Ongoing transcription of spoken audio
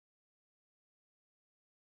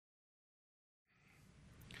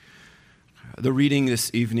The reading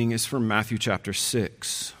this evening is from Matthew chapter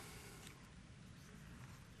 6.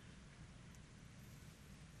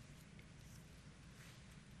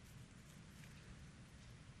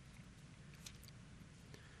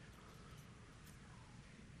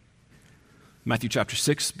 Matthew chapter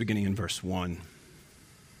 6, beginning in verse 1.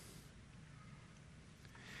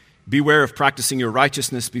 Beware of practicing your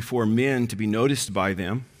righteousness before men to be noticed by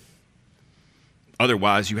them.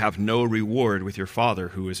 Otherwise, you have no reward with your Father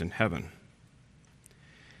who is in heaven.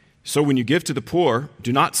 So when you give to the poor,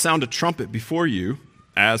 do not sound a trumpet before you,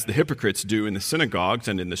 as the hypocrites do in the synagogues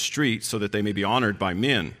and in the streets, so that they may be honored by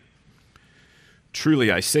men.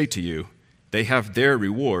 Truly, I say to you, they have their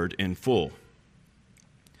reward in full.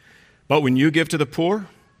 But when you give to the poor,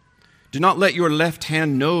 do not let your left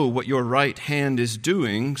hand know what your right hand is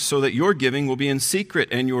doing, so that your giving will be in secret,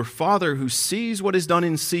 and your Father who sees what is done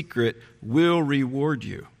in secret will reward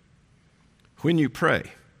you. When you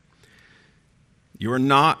pray, you are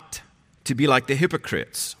not to be like the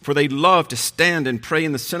hypocrites, for they love to stand and pray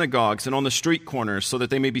in the synagogues and on the street corners, so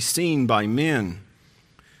that they may be seen by men.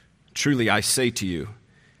 Truly, I say to you,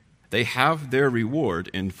 they have their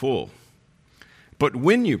reward in full. But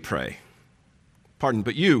when you pray, go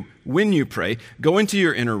into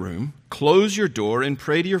your inner room, close your door, and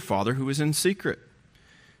pray to your Father who is in secret.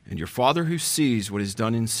 And your Father who sees what is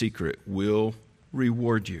done in secret will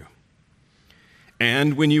reward you.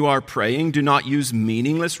 And when you are praying, do not use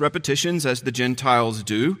meaningless repetitions as the Gentiles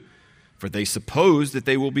do, for they suppose that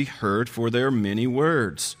they will be heard for their many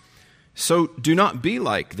words. So do not be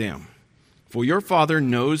like them, for your Father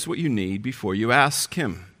knows what you need before you ask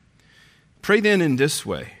Him. Pray then in this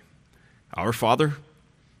way: Our Father,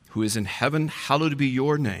 who is in heaven, hallowed be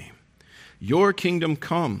your name. Your kingdom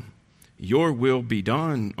come, your will be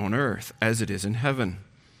done on earth as it is in heaven.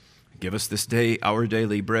 Give us this day our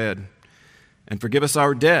daily bread, and forgive us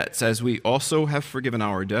our debts as we also have forgiven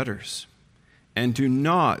our debtors. And do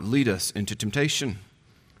not lead us into temptation,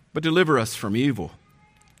 but deliver us from evil.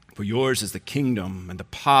 For yours is the kingdom and the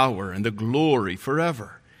power and the glory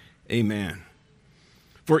forever. Amen.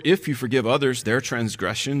 For if you forgive others their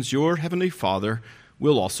transgressions, your heavenly Father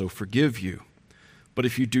will also forgive you. But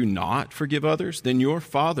if you do not forgive others, then your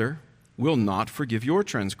Father will not forgive your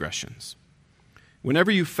transgressions.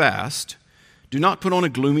 Whenever you fast, do not put on a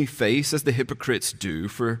gloomy face as the hypocrites do,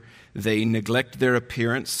 for they neglect their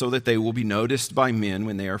appearance so that they will be noticed by men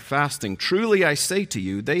when they are fasting. Truly, I say to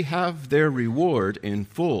you, they have their reward in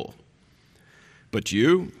full. But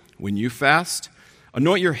you, when you fast,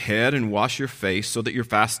 anoint your head and wash your face, so that your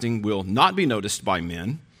fasting will not be noticed by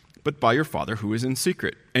men, but by your Father who is in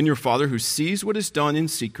secret. And your Father who sees what is done in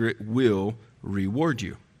secret will reward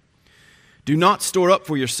you. Do not store up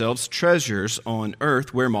for yourselves treasures on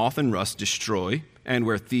earth, where moth and rust destroy, and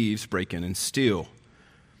where thieves break in and steal.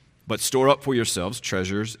 But store up for yourselves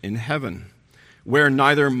treasures in heaven, where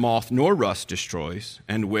neither moth nor rust destroys,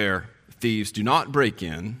 and where thieves do not break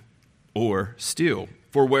in or steal.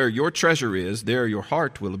 For where your treasure is, there your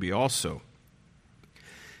heart will be also.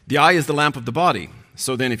 The eye is the lamp of the body.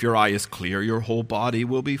 So then, if your eye is clear, your whole body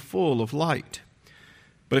will be full of light.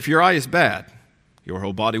 But if your eye is bad, your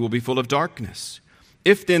whole body will be full of darkness.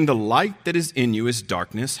 If then the light that is in you is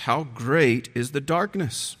darkness, how great is the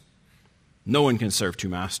darkness? No one can serve two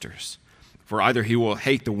masters. For either he will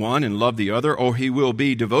hate the one and love the other, or he will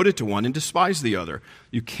be devoted to one and despise the other.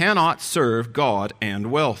 You cannot serve God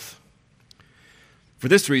and wealth. For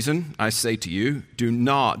this reason, I say to you, do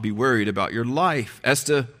not be worried about your life as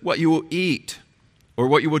to what you will eat or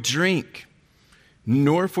what you will drink,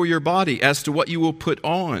 nor for your body as to what you will put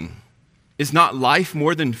on. Is not life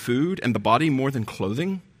more than food, and the body more than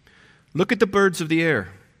clothing? Look at the birds of the air,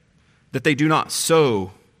 that they do not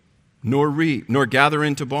sow, nor reap, nor gather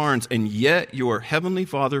into barns, and yet your heavenly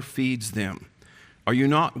Father feeds them. Are you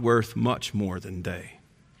not worth much more than they?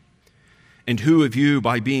 And who of you,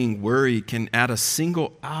 by being worried, can add a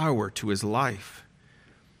single hour to his life?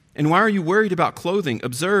 And why are you worried about clothing?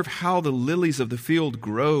 Observe how the lilies of the field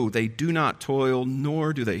grow. They do not toil,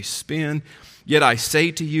 nor do they spin. Yet I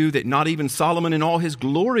say to you that not even Solomon in all his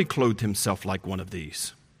glory clothed himself like one of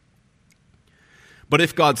these. But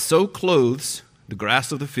if God so clothes the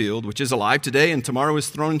grass of the field, which is alive today and tomorrow is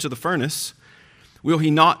thrown into the furnace, will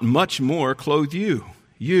he not much more clothe you,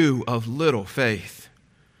 you of little faith?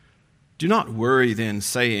 Do not worry then,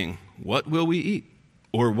 saying, what will we eat?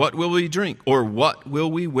 Or what will we drink? Or what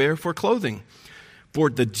will we wear for clothing? For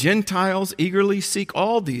the Gentiles eagerly seek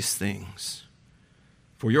all these things.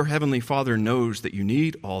 For your heavenly Father knows that you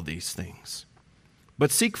need all these things.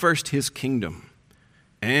 But seek first his kingdom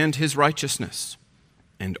and his righteousness,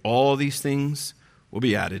 and all these things will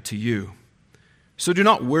be added to you. So do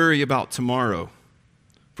not worry about tomorrow,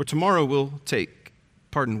 for tomorrow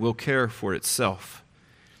will care for itself.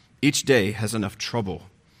 Each day has enough trouble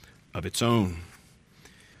of its own.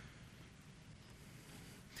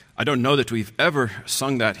 I don't know that we've ever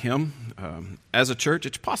sung that hymn as a church.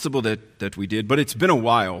 It's possible that we did, but it's been a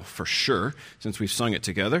while for sure since we've sung it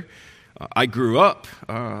together. I grew up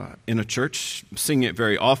in a church singing it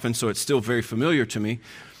very often, so it's still very familiar to me.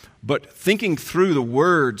 But thinking through the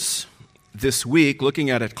words this week, looking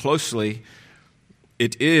at it closely,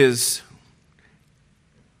 it is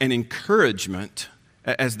an encouragement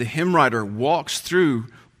as the hymn writer walks through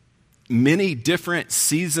many different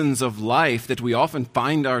seasons of life that we often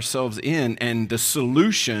find ourselves in, and the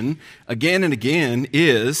solution again and again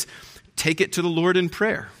is take it to the Lord in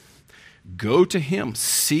prayer. Go to Him,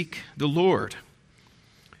 seek the Lord,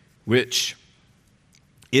 which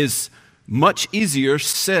is much easier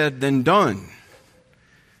said than done.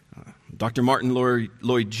 Dr. Martin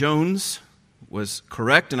Lloyd-Jones was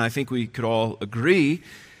correct, and I think we could all agree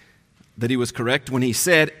that he was correct when he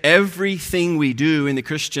said, everything we do in the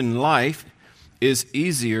Christian life is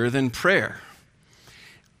easier than prayer.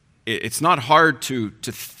 It's not hard to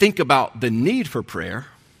think about the need for prayer.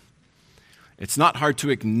 It's not hard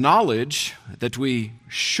to acknowledge that we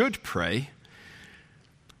should pray.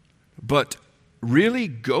 But really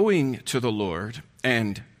going to the Lord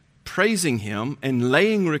and praising Him and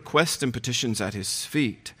laying requests and petitions at His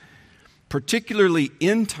feet, particularly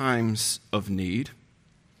in times of need,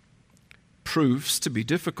 proves to be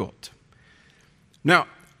difficult. Now,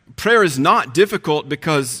 prayer is not difficult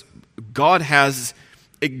because God has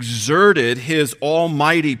exerted His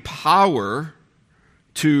almighty power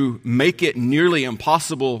to make it nearly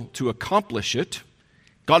impossible to accomplish it.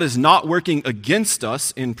 God is not working against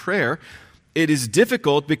us in prayer. It is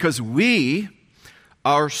difficult because we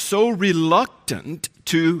are so reluctant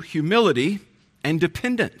to humility and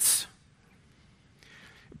dependence.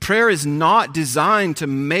 Prayer is not designed to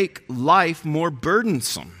make life more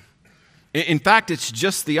burdensome. In fact, it's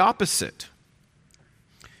just the opposite.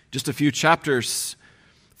 Just a few chapters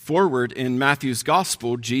forward in Matthew's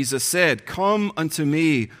Gospel, Jesus said, "Come unto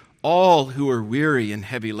me, all who are weary and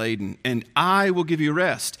heavy laden, and I will give you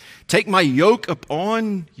rest. Take my yoke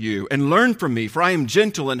upon you and learn from me, for I am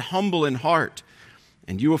gentle and humble in heart,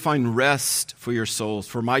 and you will find rest for your souls.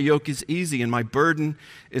 For my yoke is easy and my burden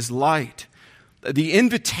is light." The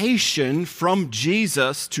invitation from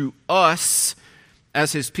Jesus to us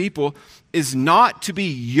as His people is not to be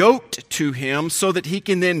yoked to Him so that He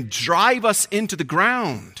can then drive us into the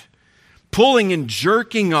ground, pulling and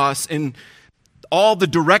jerking us in all the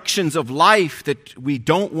directions of life that we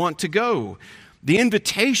don't want to go. The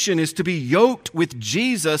invitation is to be yoked with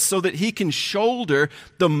Jesus so that He can shoulder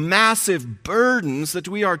the massive burdens that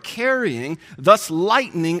we are carrying, thus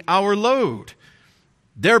lightening our load,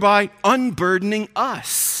 thereby unburdening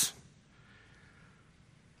us.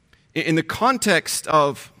 In the context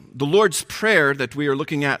of the Lord's Prayer that we are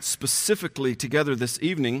looking at specifically together this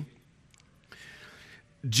evening,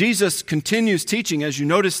 Jesus continues teaching, as you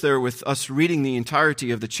notice there with us reading the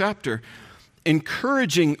entirety of the chapter,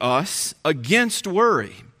 encouraging us against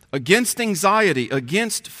worry, against anxiety,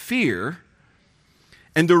 against fear.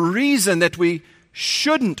 And the reason that we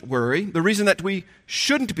shouldn't worry, the reason that we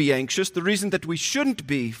shouldn't be anxious, the reason that we shouldn't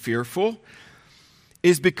be fearful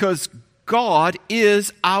is because God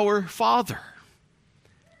is our Father.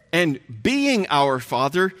 And being our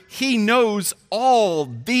Father, He knows all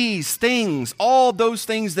these things, all those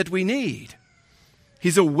things that we need.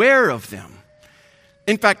 He's aware of them.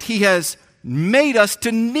 In fact, He has made us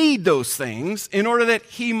to need those things in order that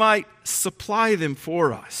He might supply them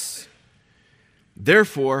for us.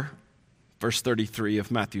 Therefore, verse 33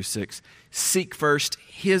 of Matthew 6, seek first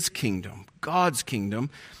His kingdom, God's kingdom,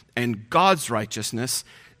 and God's righteousness,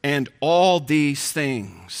 and all these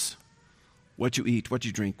things, what you eat, what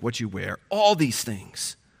you drink, what you wear, all these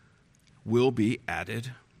things will be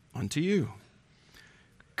added unto you.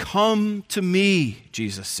 Come to me,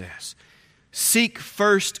 Jesus says. Seek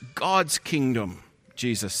first God's kingdom,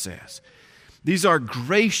 Jesus says. These are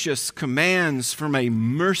gracious commands from a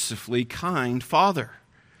mercifully kind Father.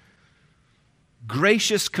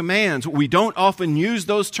 Gracious commands. We don't often use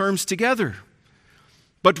those terms together.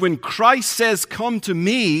 But when Christ says, come to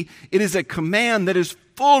me, it is a command that is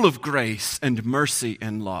full of grace and mercy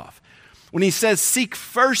and love. When He says, seek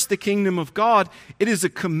first the kingdom of God, it is a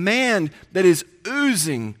command that is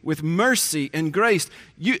oozing with mercy and grace.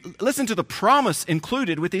 You listen to the promise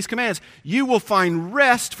included with these commands. You will find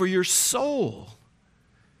rest for your soul.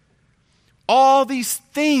 All these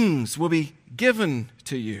things will be given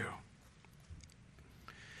to you.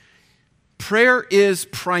 prayer is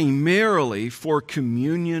primarily for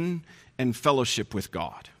communion and fellowship with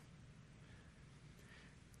God.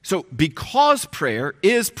 So, because prayer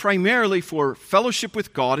is primarily for fellowship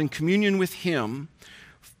with God and communion with Him,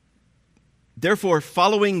 therefore,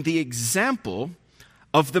 following the example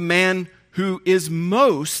of the man who is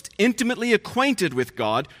most intimately acquainted with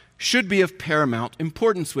God should be of paramount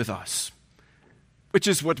importance with us, which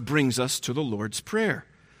is what brings us to the Lord's Prayer.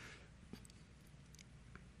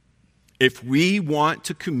 If we want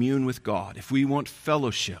to commune with God, if we want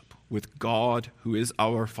fellowship with God who is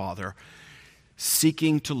our Father,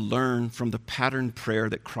 seeking to learn from the pattern prayer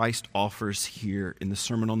that Christ offers here in the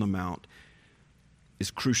Sermon on the Mount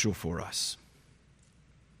is crucial for us.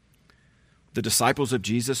 The disciples of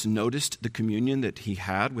Jesus noticed the communion that he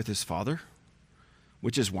had with his Father,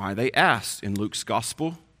 which is why they asked in Luke's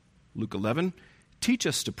Gospel, Luke 11, teach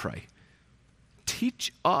us to pray.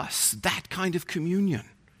 Teach us that kind of communion.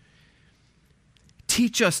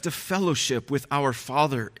 Teach us to fellowship with our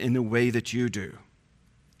Father in the way that you do.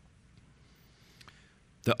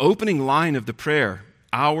 The opening line of the prayer,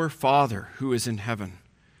 our Father who is in heaven,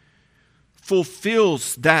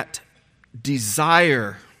 fulfills that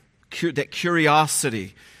desire, that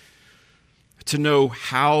curiosity to know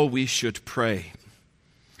how we should pray.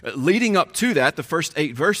 Leading up to that, the first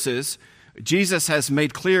 8 verses, Jesus has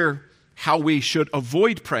made clear how we should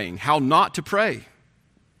avoid praying, how not to pray.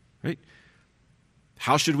 Right?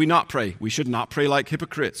 How should we not pray? We should not pray like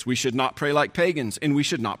hypocrites. We should not pray like pagans. And we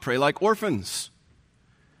should not pray like orphans.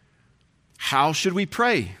 How should we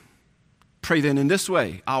pray? Pray then in this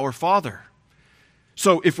way, our Father.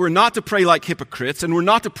 So if we're not to pray like hypocrites, and we're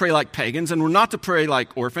not to pray like pagans, and we're not to pray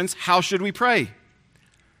like orphans, how should we pray?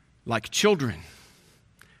 Like children.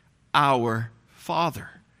 Our Father.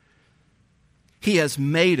 He has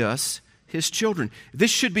made us His children. This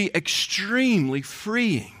should be extremely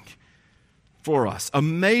freeing for us, a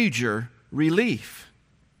major relief.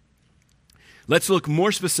 Let's look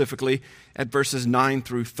more specifically at verses 9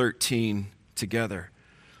 through 13 together.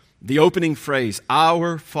 The opening phrase,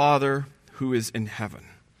 our Father who is in heaven,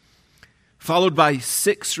 followed by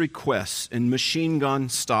 6 requests in machine gun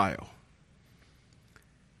style.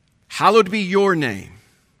 Hallowed be your name.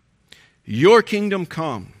 Your kingdom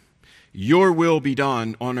come. Your will be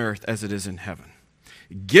done on earth as it is in heaven.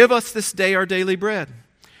 Give us this day our daily bread.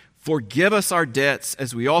 Forgive us our debts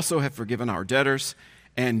as we also have forgiven our debtors.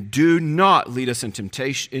 And do not lead us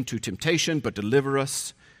into temptation, but deliver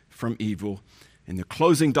us from evil. And the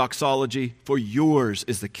closing doxology, for yours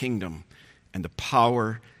is the kingdom and the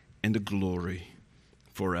power and the glory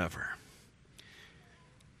forever.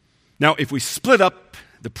 Now, if we split up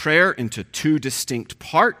the prayer into 2 distinct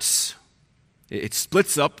parts, it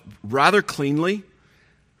splits up rather cleanly.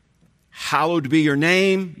 Hallowed be your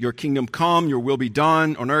name, your kingdom come, your will be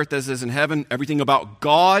done on earth as it is in heaven. Everything about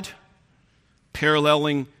God,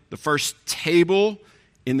 paralleling the first table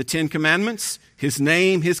in the 10 Commandments. His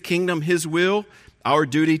name, His kingdom, His will, our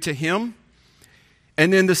duty to Him.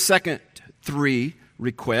 And then the second 3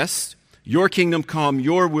 requests, your kingdom come,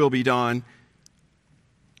 your will be done.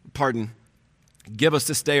 Give us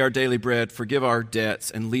this day our daily bread, forgive our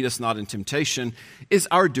debts, and lead us not in temptation, is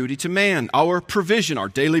our duty to man, our provision, our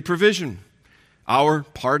daily provision, our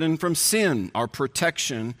pardon from sin, our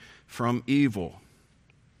protection from evil.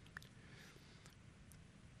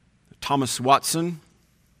 Thomas Watson,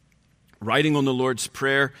 writing on the Lord's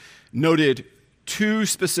Prayer, noted 2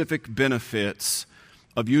 specific benefits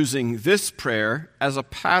of using this prayer as a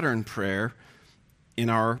pattern prayer in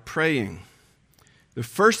our praying. The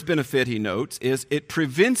first benefit, he notes, is it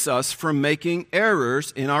prevents us from making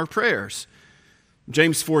errors in our prayers.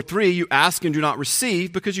 James 4:3, you ask and do not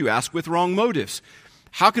receive because you ask with wrong motives.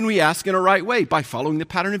 How can we ask in a right way? By following the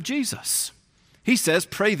pattern of Jesus. He says,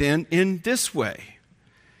 pray then in this way.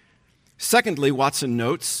 Secondly, Watson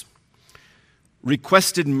notes,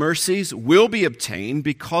 requested mercies will be obtained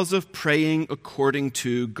because of praying according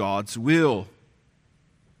to God's will.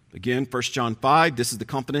 Again, 1 John 5, this is the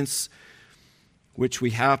confidence which we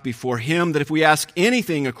have before Him, that if we ask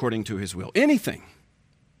anything according to His will, anything,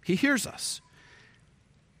 He hears us.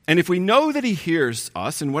 And if we know that He hears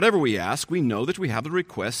us in whatever we ask, we know that we have the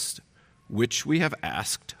request which we have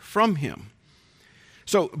asked from Him.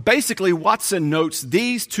 So basically, Watson notes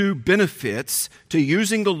these 2 benefits to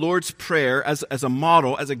using the Lord's Prayer as a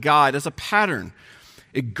model, as a guide, as a pattern.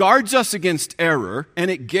 It guards us against error,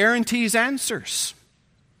 and it guarantees answers.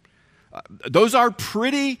 Those are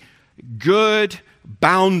pretty good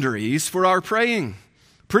boundaries for our praying,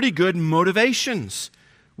 pretty good motivations.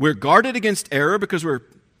 We're guarded against error because we're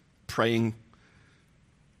praying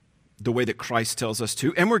the way that Christ tells us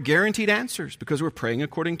to, and we're guaranteed answers because we're praying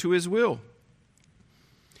according to His will.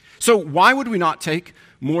 So why would we not take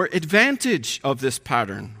more advantage of this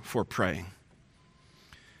pattern for praying?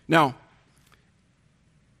 Now,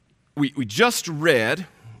 we just read,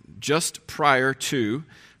 just prior to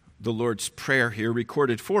the Lord's Prayer here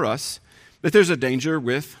recorded for us, that there's a danger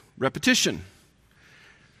with repetition.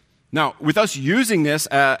 Now, with us using this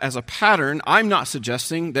as a pattern, I'm not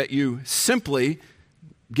suggesting that you simply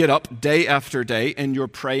get up day after day and your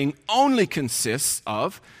praying only consists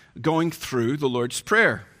of going through the Lord's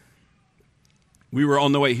Prayer. We were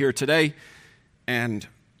on the way here today, and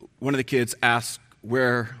one of the kids asked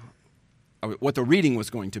what the reading was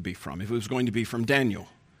going to be from, if it was going to be from Daniel.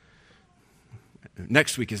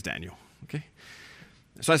 Next week is Daniel, okay?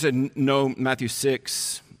 So I said, no, Matthew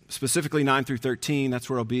 6, specifically 9 through 13, that's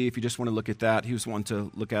where I'll be if you just want to look at that. He was one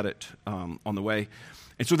to look at it on the way.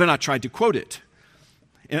 And so then I tried to quote it.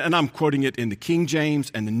 And I'm quoting it in the King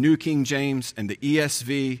James and the New King James and the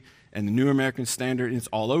ESV and the New American Standard, and it's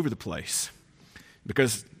all over the place.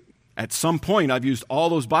 Because at some point I've used all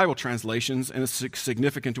those Bible translations in a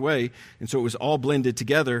significant way, and so it was all blended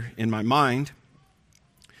together in my mind.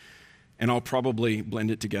 And I'll probably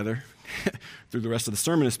blend it together through the rest of the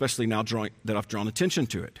sermon, especially now that I've drawn attention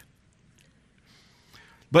to it.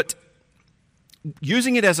 But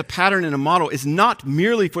using it as a pattern and a model is not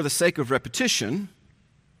merely for the sake of repetition.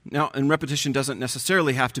 Now, and repetition doesn't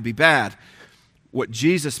necessarily have to be bad. What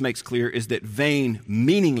Jesus makes clear is that vain,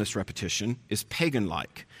 meaningless repetition is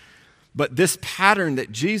pagan-like. But this pattern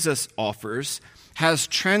that Jesus offers has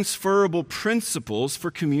transferable principles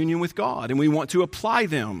for communion with God, and we want to apply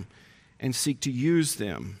them and seek to use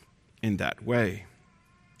them in that way.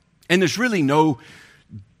 And there's really no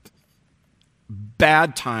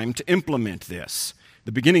bad time to implement this.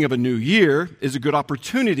 The beginning of a new year is a good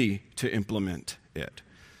opportunity to implement it.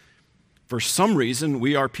 For some reason,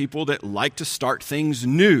 we are people that like to start things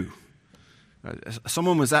new.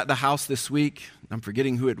 Someone was at the house this week, I'm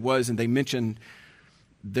forgetting who it was, and they mentioned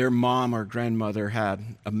their mom or grandmother had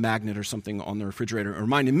a magnet or something on the refrigerator. It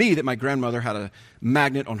reminded me that my grandmother had a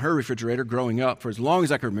magnet on her refrigerator growing up for as long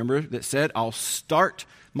as I can remember that said, "I'll start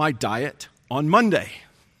my diet on Monday."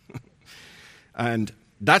 And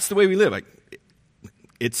that's the way we live.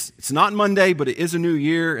 It's not Monday, but it is a new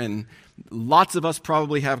year, and lots of us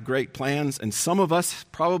probably have great plans, and some of us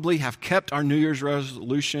probably have kept our New Year's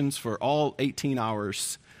resolutions for all 18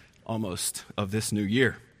 hours almost of this new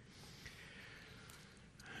year.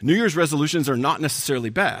 New Year's resolutions are not necessarily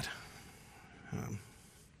bad.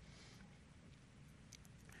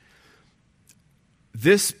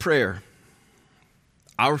 This prayer,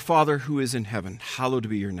 "Our Father who is in heaven, hallowed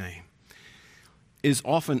be your name," is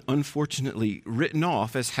often, unfortunately, written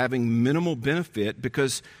off as having minimal benefit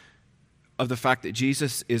because of the fact that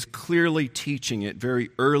Jesus is clearly teaching it very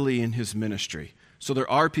early in his ministry. So there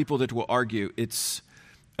are people that will argue it's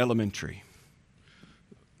elementary.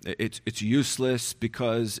 It's useless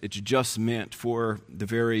because it's just meant for the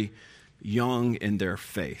very young in their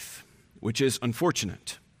faith, which is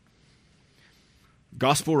unfortunate.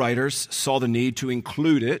 Gospel writers saw the need to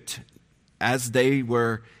include it as they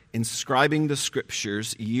were inscribing the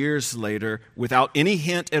scriptures years later without any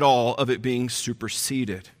hint at all of it being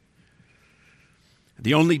superseded.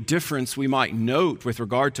 The only difference we might note with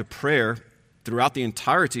regard to prayer throughout the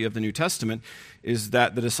entirety of the New Testament is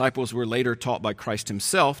that the disciples were later taught by Christ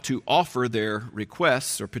himself to offer their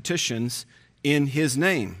requests or petitions in his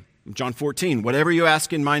name. John 14, "Whatever you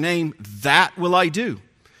ask in my name, that will I do,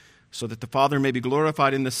 so that the Father may be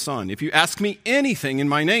glorified in the Son. If you ask me anything in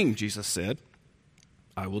my name," Jesus said,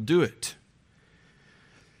 "I will do it."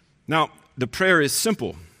 Now, the prayer is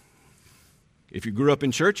simple. If you grew up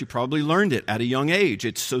in church, you probably learned it at a young age.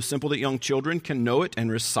 It's so simple that young children can know it and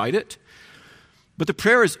recite it. But the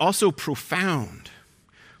prayer is also profound.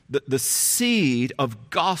 The seed of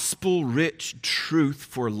gospel-rich truth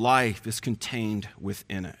for life is contained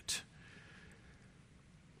within it.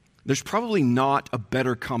 There's probably not a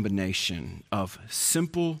better combination of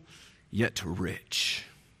simple yet rich.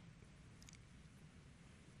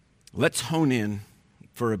 Let's hone in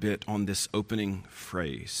for a bit on this opening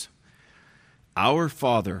phrase. "Our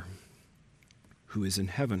Father who is in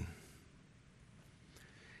heaven."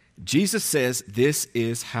 Jesus says this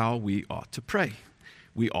is how we ought to pray.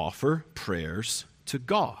 We offer prayers to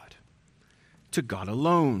God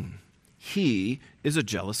alone. He is a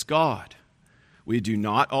jealous God. We do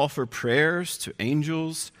not offer prayers to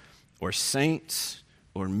angels or saints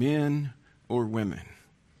or men or women.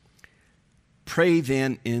 Pray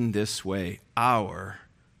then in this way, "Our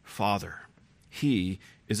Father." He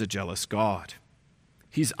is a jealous God.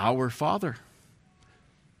 He's our Father.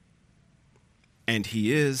 And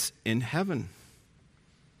he is in heaven.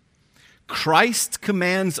 Christ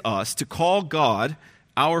commands us to call God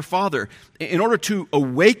our Father in order to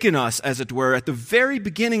awaken us, as it were, at the very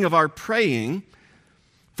beginning of our praying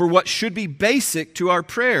for what should be basic to our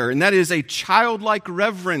prayer, and that is a childlike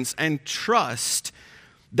reverence and trust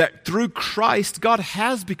that through Christ, God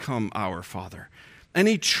has become our Father, and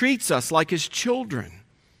He treats us like His children.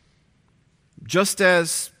 Just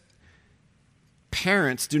as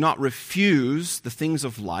parents do not refuse the things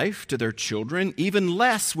of life to their children, even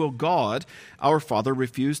less will God, our Father,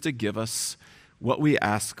 refuse to give us what we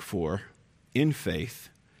ask for in faith,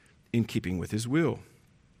 in keeping with His will.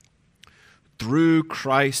 Through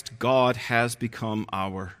Christ, God has become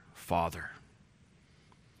our Father.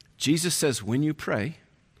 Jesus says, when you pray,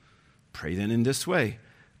 pray then in this way,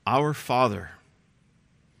 our Father.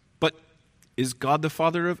 But is God the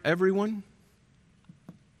Father of everyone?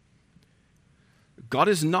 God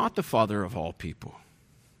is not the Father of all people.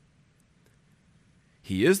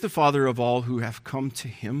 He is the Father of all who have come to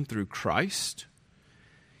Him through Christ.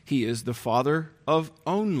 He is the Father of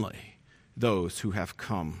only those who have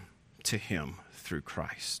come to Him through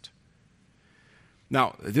Christ.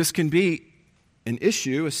 Now, this can be an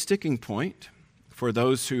issue, a sticking point, for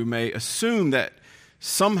those who may assume that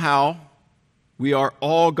somehow we are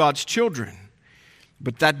all God's children.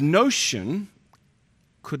 But that notion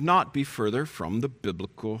could not be further from the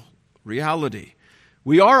biblical reality.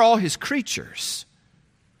 We are all His creatures.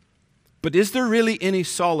 But is there really any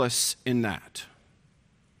solace in that?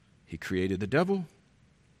 He created the devil,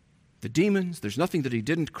 the demons. There's nothing that He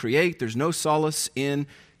didn't create. There's no solace in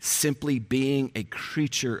simply being a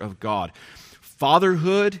creature of God.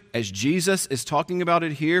 Fatherhood, as Jesus is talking about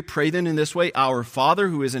it here, pray then in this way, our Father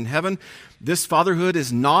who is in heaven. This fatherhood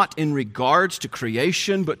is not in regards to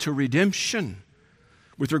creation, but to redemption.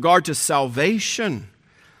 With regard to salvation,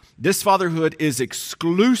 this fatherhood is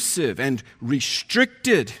exclusive and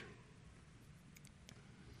restricted,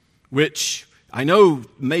 which I know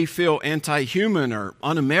may feel anti-human or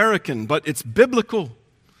un-American, but it's biblical.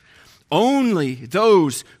 Only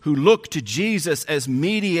those who look to Jesus as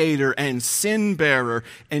mediator and sin bearer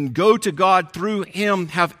and go to God through Him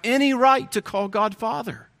have any right to call God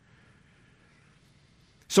Father.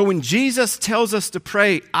 So when Jesus tells us to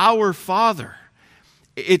pray, our Father,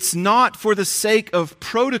 it's not for the sake of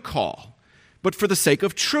protocol, but for the sake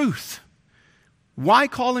of truth. Why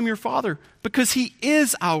call Him your Father? Because He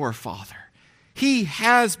is our Father. He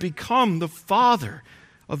has become the Father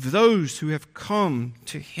of those who have come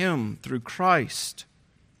to Him through Christ.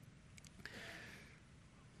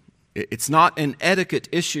 It's not an etiquette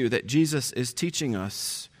issue that Jesus is teaching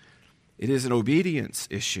us. It is an obedience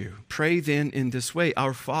issue. Pray then in this way,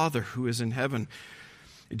 our Father who is in heaven.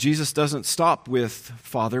 Jesus doesn't stop with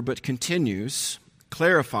Father, but continues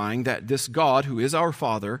clarifying that this God who is our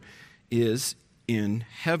Father is in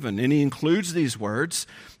heaven. And He includes these words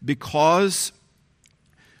because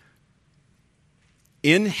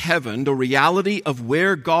in heaven, the reality of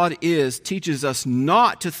where God is teaches us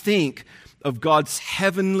not to think of God's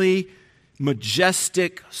heavenly,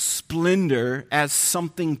 majestic splendor as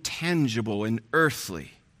something tangible and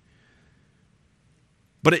earthly.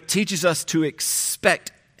 But it teaches us to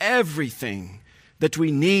expect everything that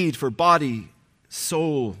we need for body,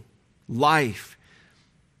 soul, life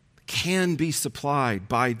can be supplied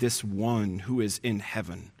by this one who is in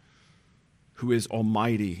heaven, who is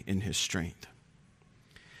almighty in His strength.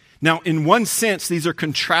 Now, in one sense, these are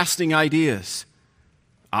contrasting ideas.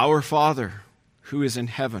 Our Father who is in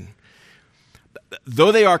heaven.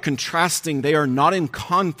 Though they are contrasting, they are not in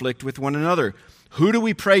conflict with one another. Who do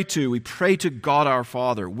we pray to? We pray to God our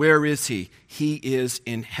Father. Where is He? He is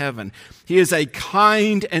in heaven. He is a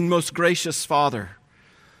kind and most gracious Father.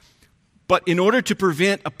 But in order to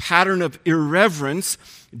prevent a pattern of irreverence,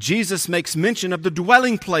 Jesus makes mention of the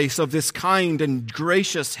dwelling place of this kind and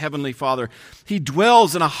gracious Heavenly Father. He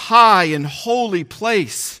dwells in a high and holy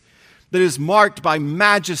place that is marked by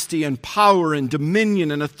majesty and power and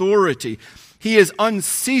dominion and authority. He is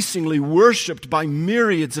unceasingly worshiped by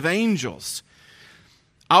myriads of angels.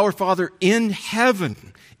 Our Father in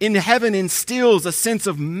heaven instills a sense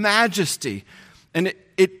of majesty, and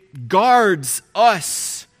it guards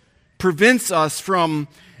us, prevents us from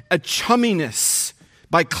a chumminess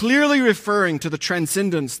by clearly referring to the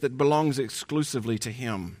transcendence that belongs exclusively to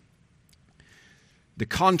Him. The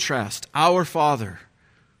contrast, our Father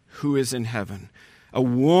who is in heaven, a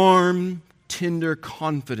warm, tender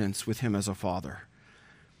confidence with Him as a Father,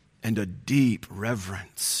 and a deep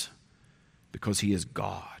reverence because He is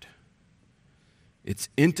God. It's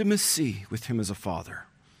intimacy with Him as a Father,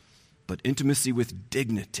 but intimacy with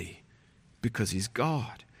dignity because He's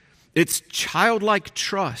God. It's childlike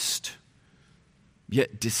trust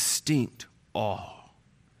yet distinct awe.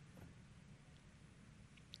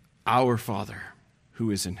 Our Father, who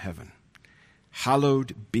is in heaven,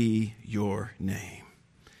 hallowed be your name.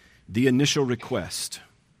 The initial request.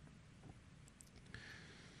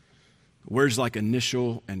 Words like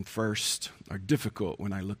initial and first are difficult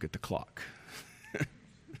when I look at the clock,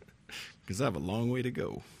 because I have a long way to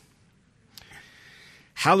go.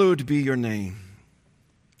 Hallowed be your name.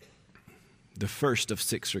 The first of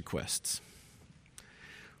 6 requests.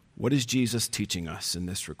 What is Jesus teaching us in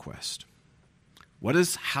this request? What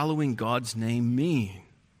does hallowing God's name mean?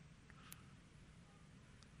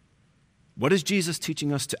 What is Jesus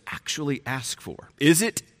teaching us to actually ask for? Is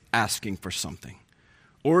it asking for something?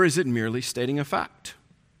 Or is it merely stating a fact?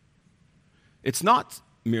 It's not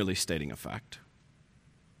merely stating a fact.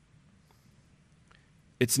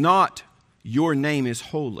 It's not, your name is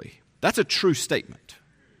holy. That's a true statement.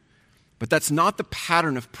 But that's not the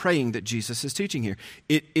pattern of praying that Jesus is teaching here.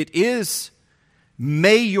 It is,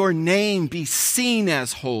 may your name be seen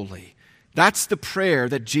as holy. That's the prayer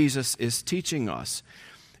that Jesus is teaching us.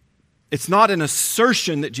 It's not an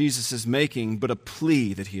assertion that Jesus is making, but a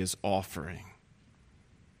plea that he is offering.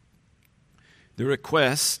 The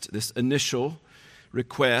request, this initial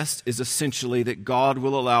request, is essentially that God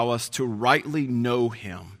will allow us to rightly know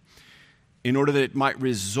him in order that it might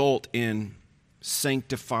result in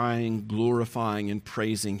sanctifying, glorifying, and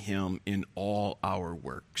praising him in all our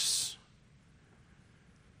works.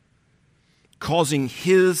 Causing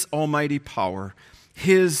his almighty power,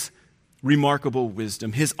 his remarkable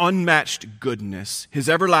wisdom, his unmatched goodness, his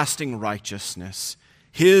everlasting righteousness,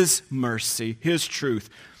 his mercy, his truth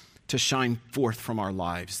to shine forth from our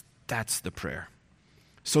lives. That's the prayer.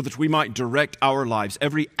 So that we might direct our lives,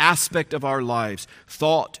 every aspect of our lives,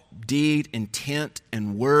 thought, deed, intent,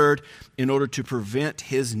 and word, in order to prevent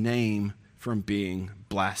his name from being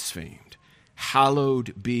blasphemed.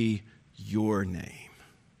 Hallowed be your name.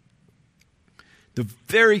 The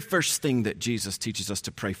very first thing that Jesus teaches us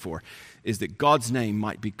to pray for is that God's name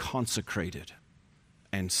might be consecrated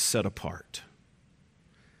and set apart.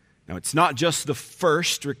 Now, it's not just the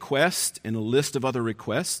first request in a list of other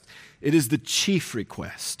requests. It is the chief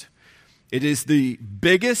request. It is the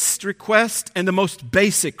biggest request and the most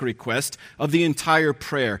basic request of the entire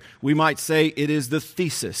prayer. We might say it is the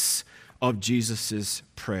thesis of Jesus'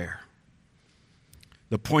 prayer.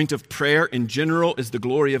 The point of prayer in general is the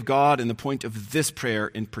glory of God, and the point of this prayer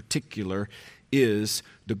in particular is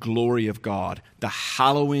the glory of God, the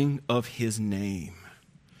hallowing of his name.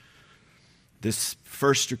 This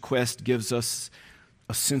first request gives us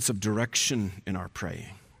a sense of direction in our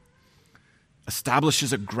praying,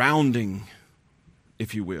 establishes a grounding,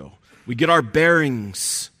 if you will. We get our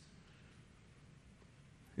bearings,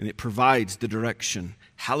 and it provides the direction.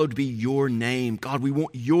 Hallowed be your name. God, we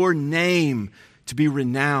want your name to be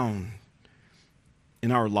renowned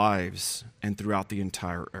in our lives and throughout the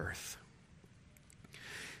entire earth.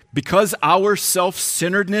 Because our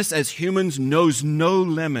self-centeredness as humans knows no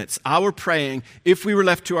limits, our praying, if we were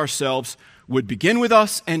left to ourselves, would begin with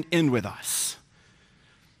us and end with us.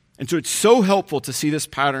 And so it's so helpful to see this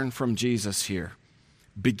pattern from Jesus here.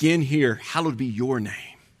 Begin here, hallowed be your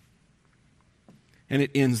name. And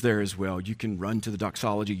it ends there as well. You can run to the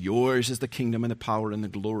doxology. Yours is the kingdom and the power and the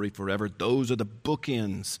glory forever. Those are the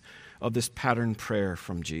bookends of this pattern prayer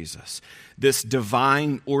from Jesus. This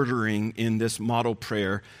divine ordering in this model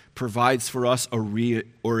prayer provides for us a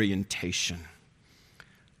reorientation,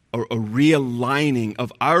 a realigning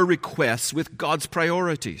of our requests with God's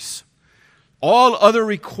priorities. All other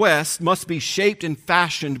requests must be shaped and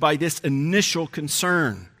fashioned by this initial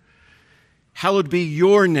concern. Hallowed be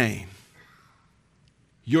your name.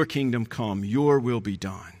 Your kingdom come, your will be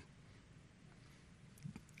done.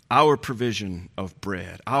 Our provision of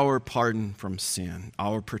bread, our pardon from sin,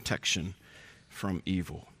 our protection from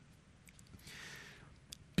evil.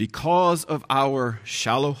 Because of our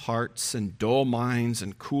shallow hearts and dull minds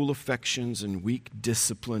and cool affections and weak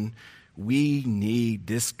discipline, we need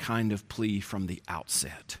this kind of plea from the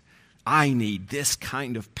outset. I need this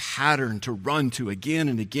kind of pattern to run to again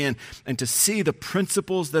and again and to see the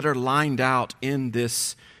principles that are lined out in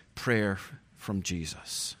this prayer from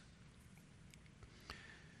Jesus.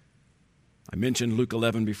 I mentioned Luke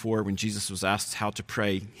 11 before. When Jesus was asked how to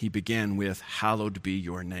pray, he began with, hallowed be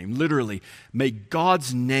your name. Literally, may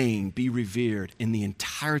God's name be revered in the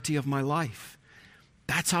entirety of my life.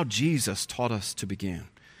 That's how Jesus taught us to begin.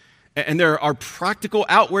 And there are practical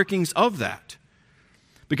outworkings of that.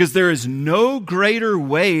 Because there is no greater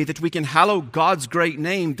way that we can hallow God's great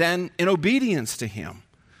name than in obedience to him.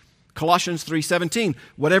 Colossians 3:17,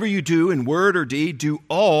 whatever you do in word or deed, do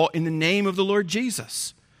all in the name of the Lord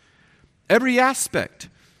Jesus. Every aspect,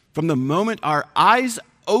 from the moment our eyes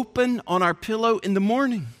open on our pillow in the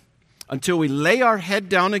morning until we lay our head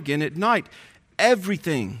down again at night.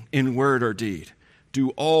 Everything in word or deed,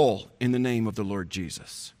 do all in the name of the Lord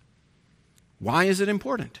Jesus. Why is it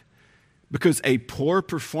important? Because a poor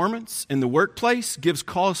performance in the workplace gives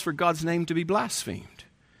cause for God's name to be blasphemed.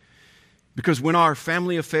 Because when our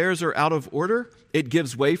family affairs are out of order, it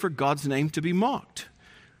gives way for God's name to be mocked.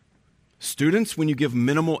 Students, when you give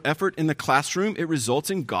minimal effort in the classroom, it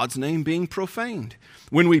results in God's name being profaned.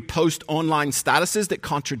 When we post online statuses that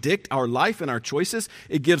contradict our life and our choices,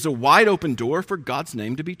 it gives a wide open door for God's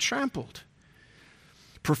name to be trampled.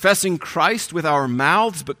 Professing Christ with our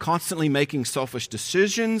mouths but constantly making selfish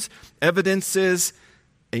decisions evidences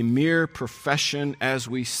a mere profession as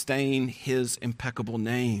we stain His impeccable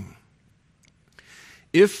name.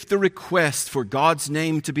 If the request for God's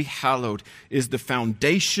name to be hallowed is the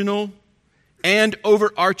foundational and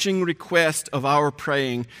overarching request of our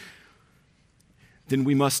praying, then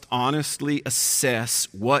we must honestly assess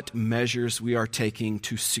what measures we are taking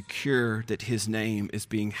to secure that His name is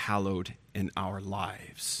being hallowed in our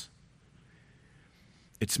lives.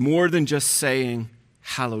 It's more than just saying,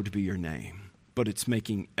 "Hallowed be your name," but it's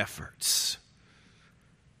making efforts.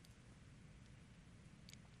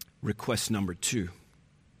 Request number 2.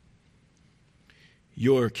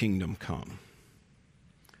 Your kingdom come.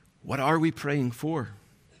 What are we praying for?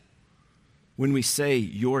 When we say,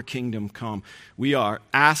 your kingdom come, we are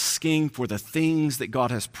asking for the things that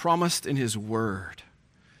God has promised in His word,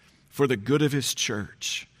 for the good of His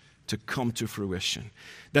church to come to fruition.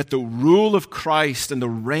 That the rule of Christ and the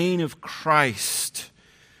reign of Christ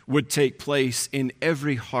would take place in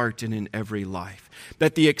every heart and in every life.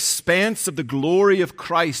 That the expanse of the glory of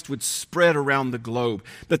Christ would spread around the globe.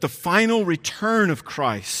 That the final return of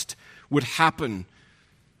Christ would happen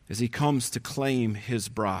as He comes to claim His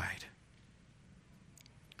bride.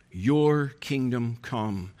 Your kingdom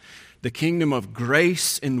come. The kingdom of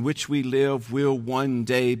grace in which we live will one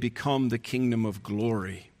day become the kingdom of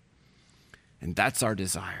glory. And that's our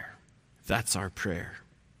desire. That's our prayer.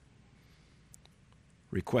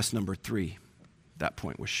 Request number 3. That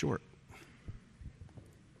point was short.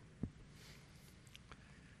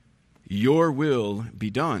 Your will be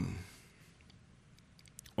done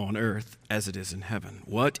on earth as it is in heaven.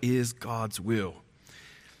 What is God's will?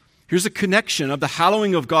 Here's a connection of the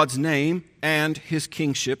hallowing of God's name and His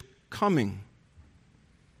kingship coming.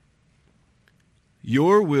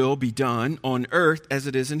 Your will be done on earth as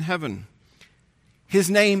it is in heaven. His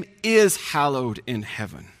name is hallowed in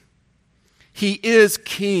heaven. He is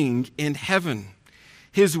king in heaven.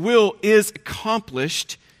 His will is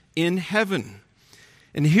accomplished in heaven.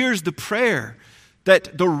 And here's the prayer: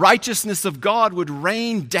 that the righteousness of God would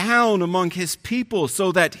rain down among His people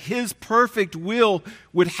so that His perfect will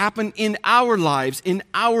would happen in our lives, in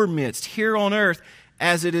our midst, here on earth,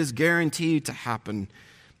 as it is guaranteed to happen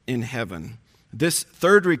in heaven. This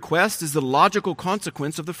third request is the logical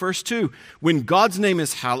consequence of the first two. When God's name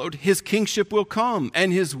is hallowed, His kingship will come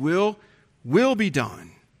and His will be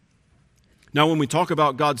done. Now, when we talk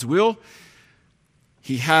about God's will,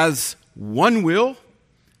 He has one will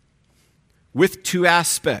with two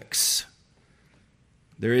aspects.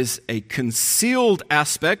 There is a concealed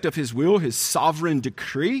aspect of His will, His sovereign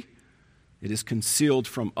decree. It is concealed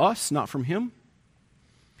from us, not from Him.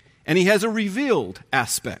 And He has a revealed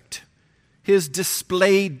aspect, His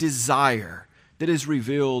displayed desire that is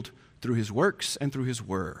revealed through His works and through His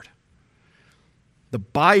word. The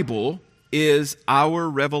Bible is our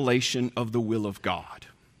revelation of the will of God.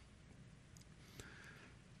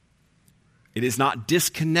 It is not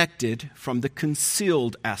disconnected from the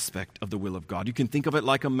concealed aspect of the will of God. You can think of it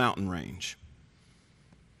like a mountain range.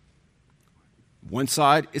 One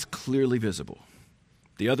side is clearly visible.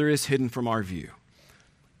 The other is hidden from our view.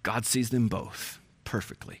 God sees them both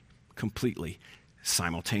perfectly, completely,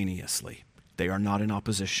 simultaneously. They are not in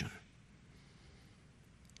opposition.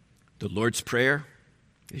 The Lord's Prayer,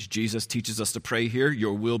 as Jesus teaches us to pray here,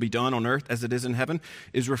 your will be done on earth as it is in heaven,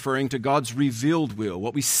 is referring to God's revealed will,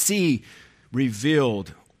 what we see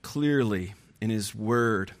revealed clearly in His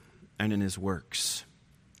word and in His works.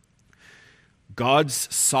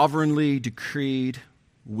 God's sovereignly decreed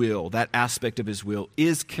will, that aspect of His will,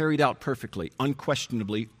 is carried out perfectly,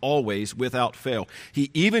 unquestionably, always, without fail.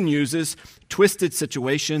 He even uses twisted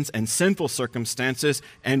situations and sinful circumstances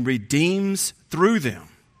and redeems through them.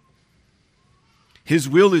 His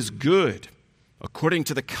will is good, according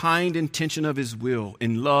to the kind intention of His will.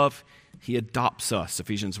 In love, He adopts us,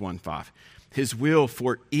 Ephesians 1:5. His will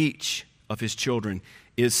for each of His children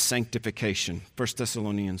is sanctification, 1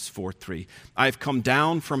 Thessalonians 4:3. I have come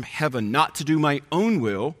down from heaven not to do my own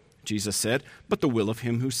will, Jesus said, but the will of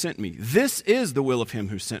him who sent me. This is the will of him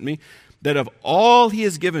who sent me, that of all he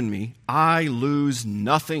has given me, I lose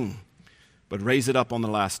nothing, but raise it up on the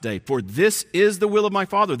last day. For this is the will of my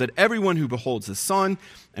Father, that everyone who beholds the Son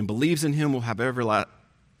and believes in him will have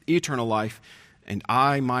eternal life, and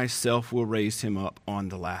I myself will raise him up on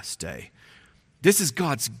the last day. This is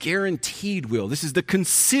God's guaranteed will. This is the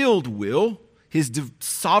concealed will, his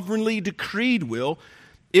sovereignly decreed will.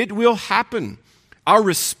 It will happen. Our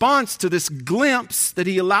response to this glimpse that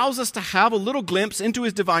he allows us to have, a little glimpse into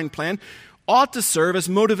his divine plan, ought to serve as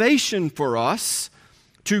motivation for us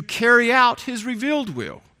to carry out his revealed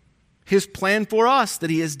will, his plan for us that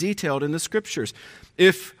he has detailed in the Scriptures.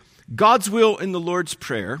 If God's will in the Lord's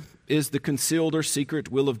Prayer is the concealed or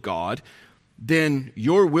secret will of God, then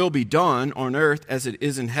your will be done on earth as it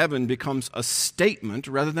is in heaven becomes a statement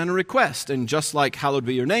rather than a request. And just like hallowed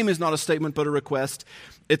be your name is not a statement but a request,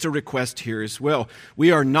 it's a request here as well.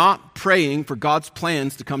 We are not praying for God's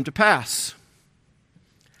plans to come to pass.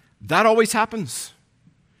 That always happens.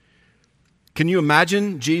 Can you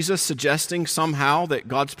imagine Jesus suggesting somehow that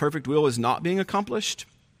God's perfect will is not being accomplished?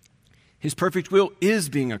 His perfect will is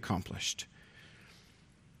being accomplished.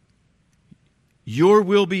 Your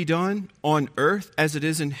will be done on earth as it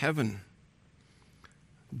is in heaven.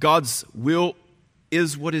 God's will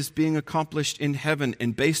is what is being accomplished in heaven.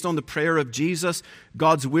 And based on the prayer of Jesus,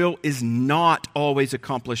 God's will is not always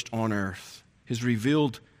accomplished on earth. His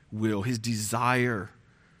revealed will, his desire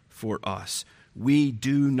for us. We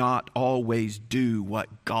do not always do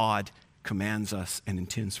what God commands us and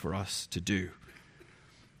intends for us to do.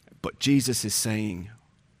 But Jesus is saying,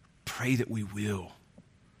 pray that we will.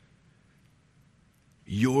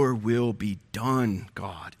 Your will be done,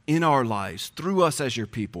 God, in our lives, through us as your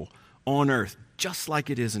people, on earth, just like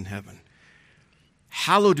it is in heaven.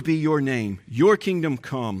 Hallowed be your name, your kingdom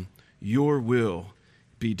come, your will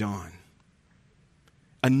be done.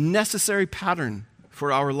 A necessary pattern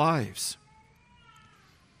for our lives.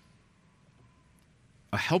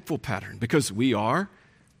 A helpful pattern, because we are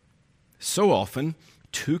so often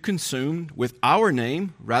too consumed with our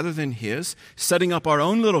name rather than his, setting up our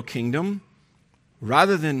own little kingdom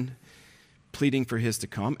rather than pleading for his to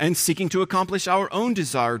come, and seeking to accomplish our own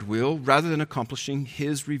desired will rather than accomplishing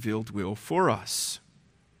his revealed will for us.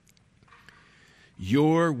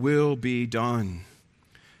 Your will be done.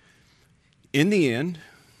 In the end,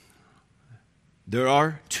 there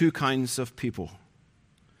are two kinds of people.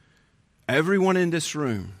 Everyone in this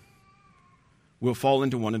room will fall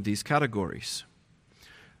into one of these categories.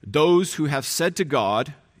 Those who have said to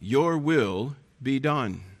God, your will be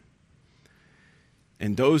done.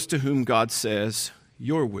 And those to whom God says,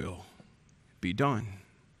 your will be done.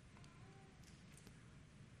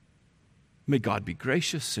 May God be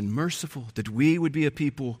gracious and merciful that we would be a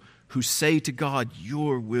people who say to God,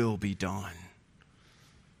 your will be done.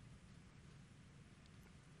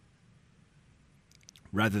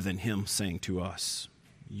 Rather than him saying to us,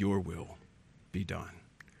 your will be done.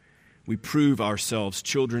 We prove ourselves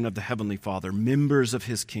children of the Heavenly Father, members of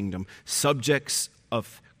his kingdom, subjects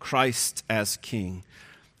of Christ as King,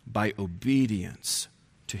 by obedience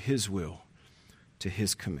to his will, to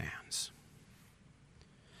his commands.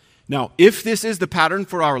 Now, if this is the pattern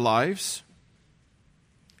for our lives,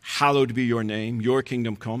 hallowed be your name, your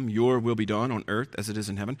kingdom come, your will be done on earth as it is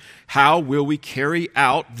in heaven, how will we carry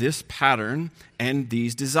out this pattern and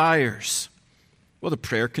these desires? Well, the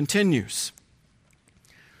prayer continues.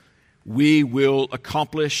 We will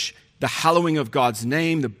accomplish the hallowing of God's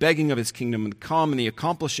name, the begging of his kingdom to come, and the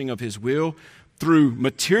accomplishing of his will through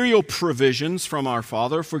material provisions from our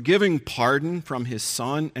Father, forgiving pardon from his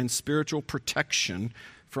Son, and spiritual protection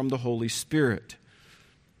from the Holy Spirit,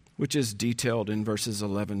 which is detailed in verses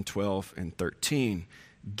 11, 12, and 13.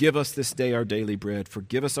 Give us this day our daily bread.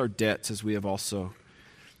 Forgive us our debts as we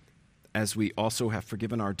also have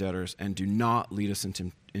forgiven our debtors, and do not lead us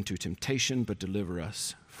into temptation, but deliver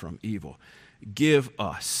us from evil. Give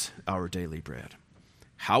us our daily bread.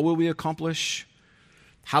 How will we accomplish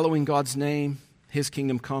hallowing God's name, his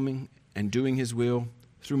kingdom coming, and doing his will?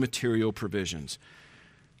 Through material provisions.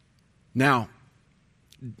 Now,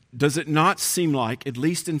 does it not seem like, at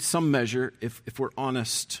least in some measure, if we're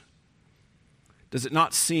honest, does it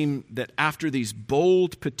not seem that after these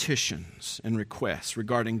bold petitions and requests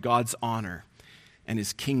regarding God's honor and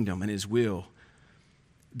his kingdom and his will,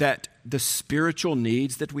 that the spiritual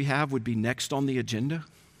needs that we have would be next on the agenda?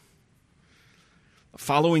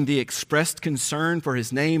 Following the expressed concern for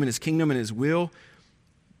his name and his kingdom and his will,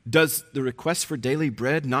 does the request for daily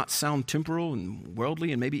bread not sound temporal and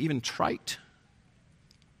worldly and maybe even trite?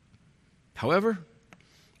 However,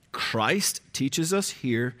 Christ teaches us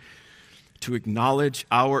here to acknowledge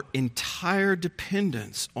our entire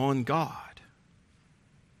dependence on God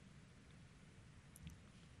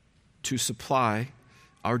to supply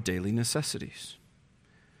our daily necessities.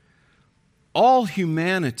 All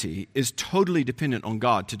humanity is totally dependent on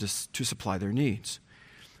God to supply their needs.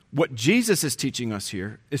 What Jesus is teaching us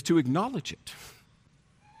here is to acknowledge it.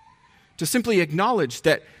 To simply acknowledge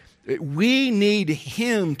that we need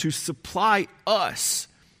Him to supply us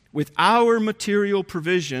with our material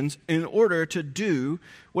provisions in order to do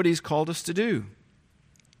what He's called us to do.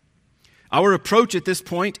 Our approach at this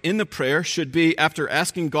point in the prayer should be, after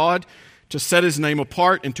asking God to set His name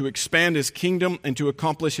apart and to expand His kingdom and to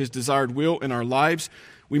accomplish His desired will in our lives,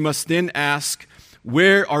 we must then ask,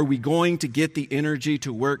 where are we going to get the energy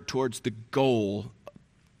to work towards the goal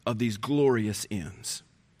of these glorious ends?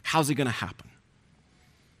 How's it going to happen?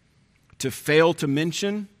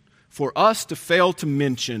 For us to fail to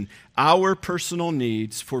mention our personal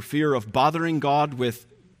needs for fear of bothering God with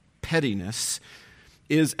pettiness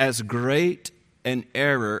is as great an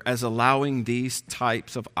error as allowing these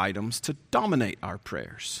types of items to dominate our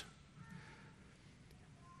prayers.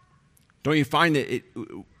 Don't you find that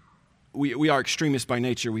we are extremists by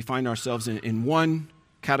nature? We find ourselves in one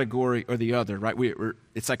category or the other, right?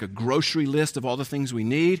 It's like a grocery list of all the things we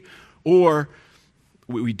need, or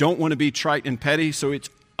we don't want to be trite and petty, so it's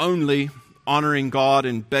only honoring God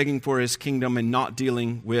and begging for His kingdom and not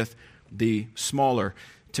dealing with the smaller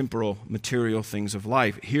temporal material things of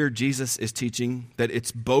life. Here Jesus is teaching that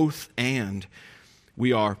it's both and.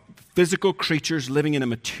 We are physical creatures living in a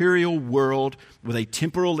material world with a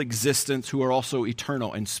temporal existence who are also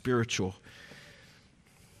eternal and spiritual.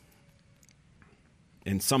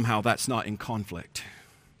 And somehow that's not in conflict.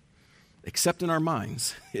 Except in our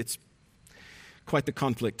minds. It's quite the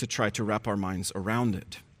conflict to try to wrap our minds around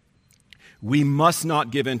it. We must not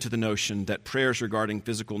give in to the notion that prayers regarding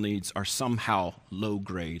physical needs are somehow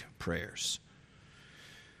low-grade prayers.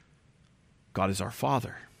 God is our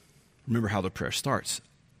Father. Remember how the prayer starts.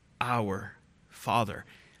 Our Father.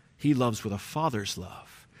 He loves with a father's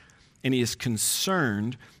love. And He is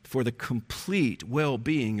concerned for the complete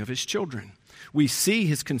well-being of His children. We see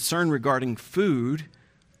His concern regarding food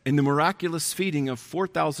in the miraculous feeding of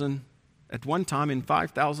 4,000 at one time and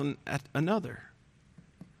 5,000 at another.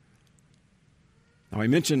 Now, I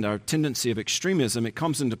mentioned our tendency of extremism. It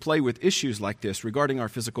comes into play with issues like this regarding our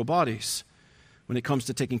physical bodies. When it comes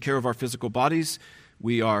to taking care of our physical bodies,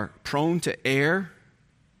 we are prone to err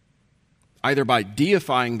either by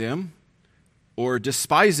deifying them or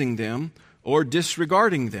despising them or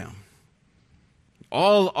disregarding them.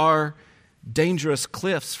 All are dangerous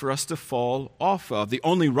cliffs for us to fall off of. The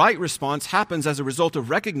only right response happens as a result of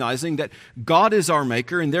recognizing that God is our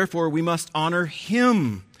maker and therefore we must honor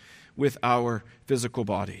Him with our physical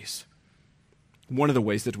bodies. One of the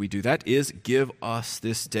ways that we do that is give us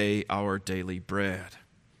this day our daily bread.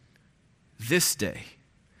 This day.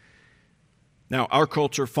 Now, our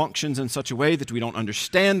culture functions in such a way that we don't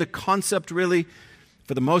understand the concept really,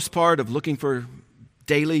 for the most part, of looking for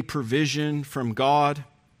daily provision from God,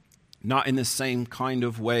 not in the same kind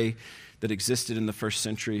of way that existed in the first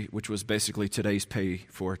century, which was basically today's pay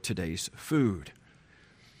for today's food.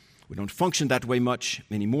 We don't function that way much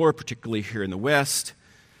anymore, particularly here in the West.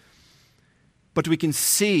 But we can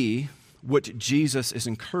see what Jesus is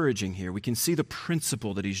encouraging here. We can see the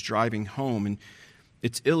principle that He's driving home, and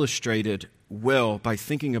it's illustrated well by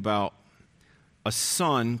thinking about a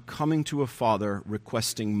son coming to a father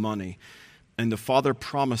requesting money, and the father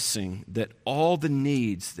promising that all the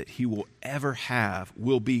needs that he will ever have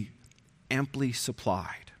will be amply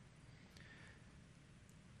supplied.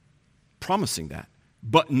 Promising that,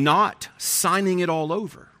 but not signing it all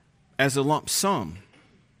over as a lump sum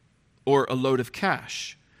or a load of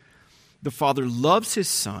cash. The father loves his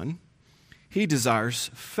son. He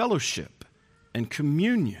desires fellowship and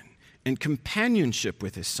communion and companionship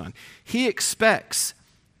with his son. He expects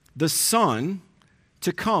the son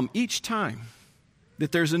to come each time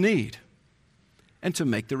that there's a need and to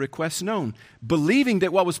make the request known, believing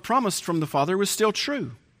that what was promised from the father was still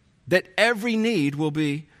true, that every need will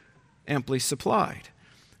be amply supplied.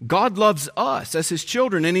 God loves us as His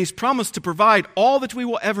children, and He's promised to provide all that we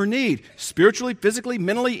will ever need, spiritually, physically,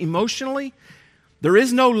 mentally, emotionally. There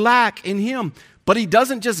is no lack in Him, but He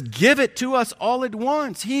doesn't just give it to us all at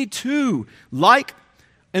once. He too, like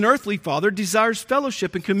an earthly father, desires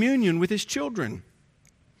fellowship and communion with His children.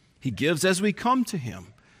 He gives as we come to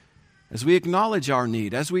Him, as we acknowledge our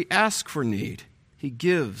need, as we ask for need. He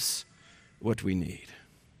gives what we need.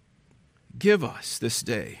 Give us this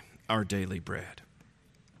day our daily bread.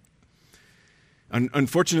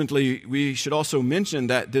 Unfortunately, we should also mention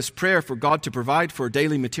that this prayer for God to provide for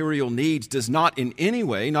daily material needs does not in any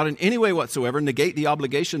way whatsoever, negate the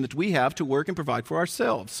obligation that we have to work and provide for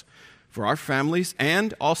ourselves, for our families,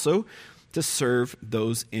 and also to serve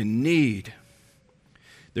those in need.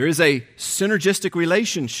 There is a synergistic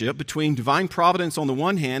relationship between divine providence on the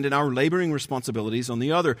one hand and our laboring responsibilities on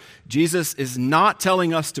the other. Jesus is not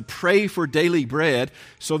telling us to pray for daily bread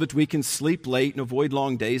so that we can sleep late and avoid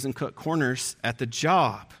long days and cut corners at the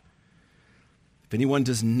job. If anyone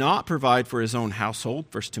does not provide for his own household,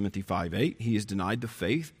 1 Timothy 5:8, he is denied the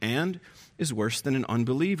faith and is worse than an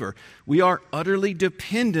unbeliever. We are utterly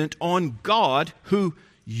dependent on God, who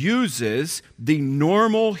uses the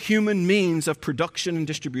normal human means of production and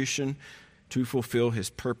distribution to fulfill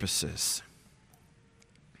his purposes.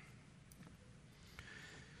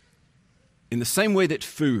 In the same way that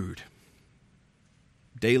food,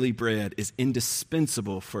 daily bread, is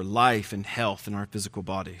indispensable for life and health in our physical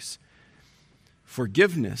bodies,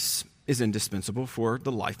 forgiveness is indispensable for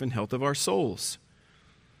the life and health of our souls.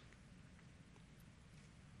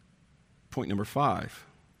 Point number 5.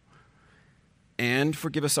 And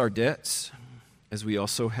forgive us our debts, as we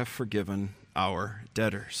also have forgiven our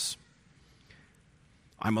debtors.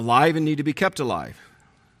 I'm alive and need to be kept alive,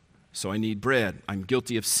 so I need bread. I'm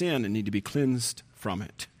guilty of sin and need to be cleansed from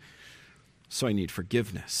it, so I need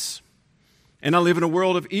forgiveness. And I live in a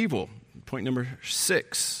world of evil. Point number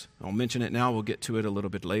 6. I'll mention it now. We'll get to it a little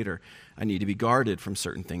bit later. I need to be guarded from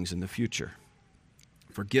certain things in the future.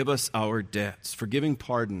 Forgive us our debts. Forgiving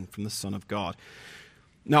pardon from the Son of God.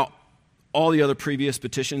 Now, all the other previous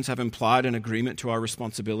petitions have implied an agreement to our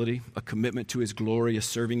responsibility, a commitment to his glory, a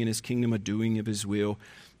serving in his kingdom, a doing of his will.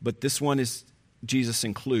 But this one Jesus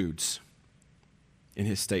includes in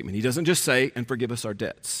his statement. He doesn't just say, and forgive us our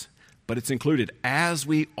debts, but it's included, as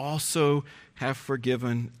we also have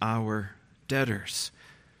forgiven our debtors.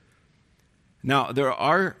 Now, there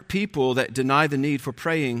are people that deny the need for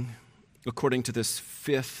praying according to this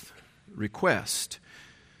 5th request.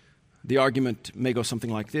 The argument may go something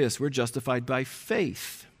like this: we're justified by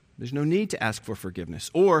faith. There's no need to ask for forgiveness.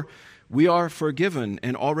 Or we are forgiven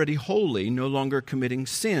and already holy, no longer committing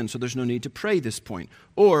sin, so there's no need to pray this point.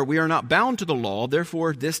 Or we are not bound to the law,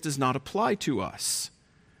 therefore this does not apply to us.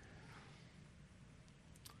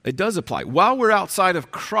 It does apply. While we're outside of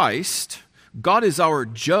Christ, God is our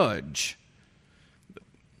judge.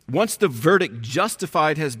 Once the verdict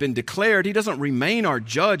justified has been declared, he doesn't remain our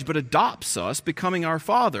judge, but adopts us, becoming our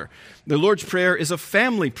Father. The Lord's Prayer is a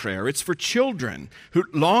family prayer. It's for children who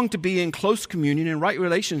long to be in close communion and right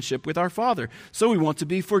relationship with our Father. So we want to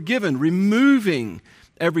be forgiven, removing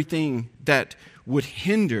everything that would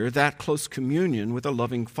hinder that close communion with a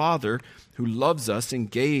loving Father who loves us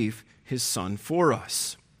and gave his Son for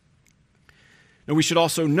us. And we should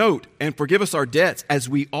also note, and forgive us our debts, as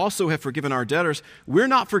we also have forgiven our debtors. We're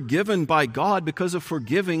not forgiven by God because of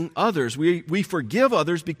forgiving others. We forgive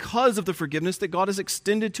others because of the forgiveness that God has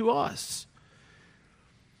extended to us.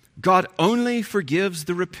 God only forgives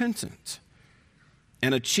the repentant.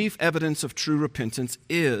 And a chief evidence of true repentance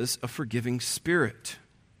is a forgiving spirit.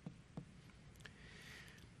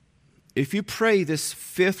 If you pray this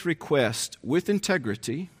 5th request with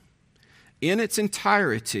integrity, in its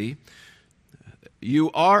entirety,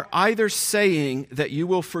 you are either saying that you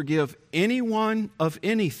will forgive anyone of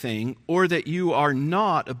anything, or that you are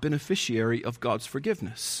not a beneficiary of God's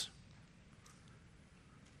forgiveness.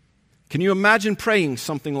 Can you imagine praying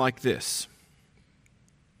something like this?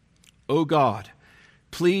 Oh God,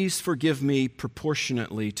 please forgive me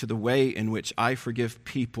proportionately to the way in which I forgive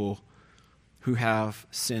people who have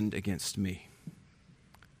sinned against me.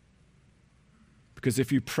 Because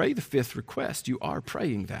if you pray the 5th request, you are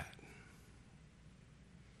praying that.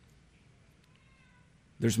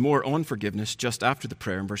 There's more on forgiveness just after the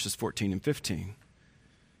prayer in verses 14 and 15.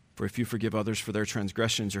 For if you forgive others for their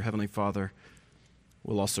transgressions, your heavenly Father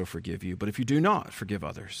will also forgive you. But if you do not forgive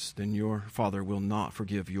others, then your Father will not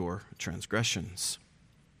forgive your transgressions.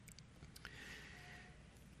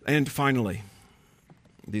 And finally,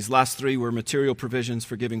 these last 3 were material provisions,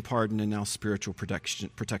 forgiving pardon, and now spiritual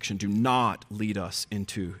protection. Do not lead us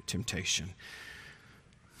into temptation.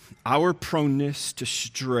 Our proneness to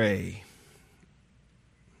stray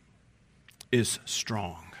is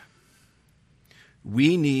strong.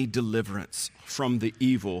 We need deliverance from the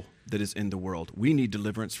evil that is in the world. We need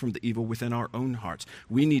deliverance from the evil within our own hearts.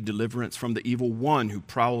 We need deliverance from the evil one who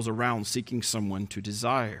prowls around seeking someone to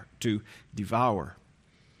devour.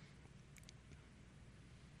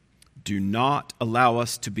 Do not allow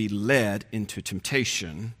us to be led into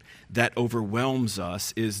temptation that overwhelms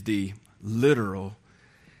us, is the literal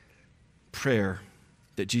prayer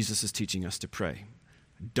that Jesus is teaching us to pray.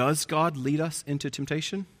 Does God lead us into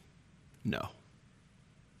temptation? No.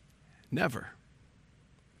 Never.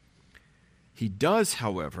 He does,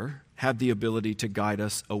 however, have the ability to guide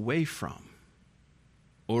us away from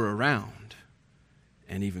or around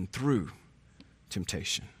and even through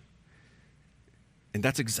temptation. And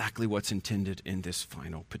that's exactly what's intended in this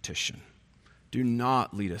final petition. Do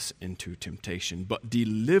not lead us into temptation, but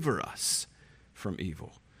deliver us from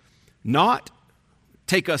evil. Not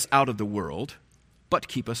take us out of the world, but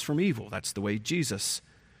keep us from evil. That's the way Jesus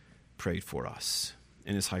prayed for us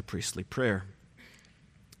in his high priestly prayer.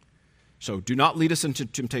 So do not lead us into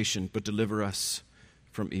temptation, but deliver us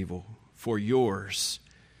from evil. For yours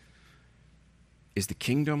is the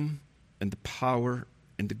kingdom and the power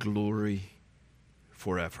and the glory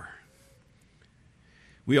forever.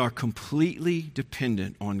 We are completely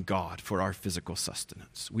dependent on God for our physical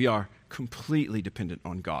sustenance. We are completely dependent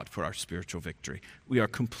on God for our spiritual victory. We are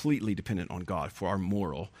completely dependent on God for our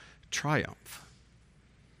moral triumph.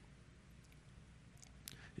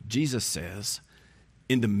 Jesus says,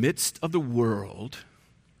 in the midst of the world,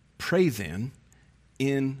 pray then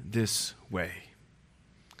in this way.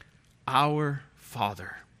 Our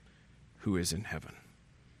Father who is in heaven.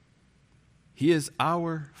 He is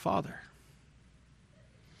our Father.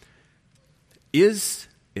 Is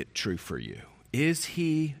it true for you? Is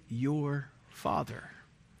he your Father?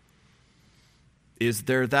 Is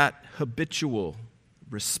there that habitual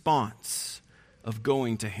response of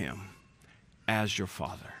going to him as your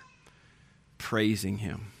Father, praising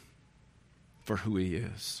him for who he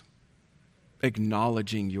is,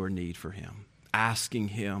 acknowledging your need for him, asking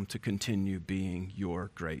him to continue being your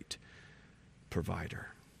great provider?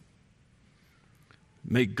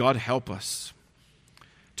 May God help us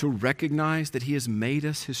to recognize that he has made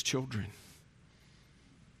us his children,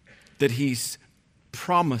 that he's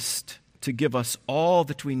promised to give us all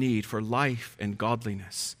that we need for life and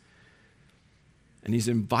godliness. And he's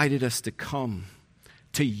invited us to come,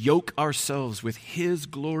 to yoke ourselves with his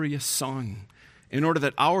glorious Son, in order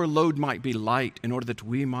that our load might be light, in order that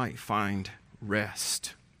we might find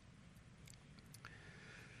rest.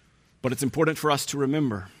 But it's important for us to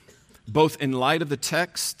remember, both in light of the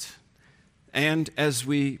text and as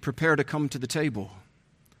we prepare to come to the table,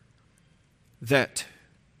 that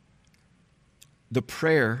the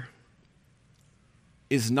prayer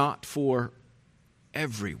is not for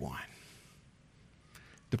everyone.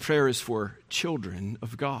 The prayer is for children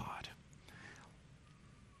of God.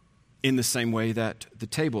 In the same way that the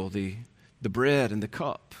table, the bread and the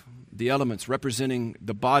cup, the elements representing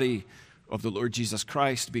the body of the Lord Jesus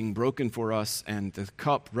Christ being broken for us, and the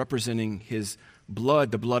cup representing his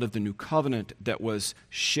blood, the blood of the new covenant that was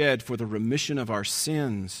shed for the remission of our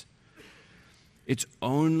sins. It's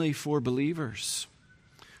only for believers,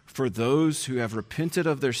 for those who have repented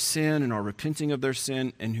of their sin and are repenting of their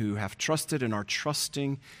sin, and who have trusted and are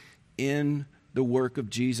trusting in the work of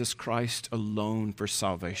Jesus Christ alone for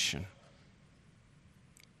salvation.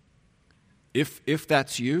 If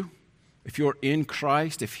that's you, if you're in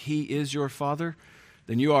Christ, if he is your Father,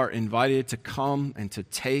 then you are invited to come and to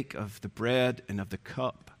take of the bread and of the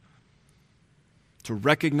cup, to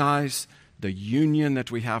recognize the union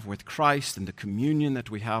that we have with Christ and the communion that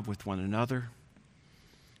we have with one another,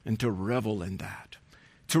 and to revel in that,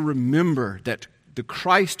 to remember that the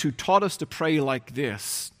Christ who taught us to pray like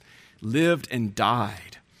this lived and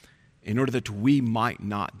died in order that we might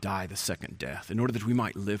not die the second death, in order that we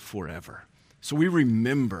might live forever. So we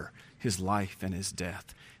remember his life and his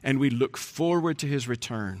death, and we look forward to his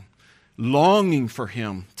return, longing for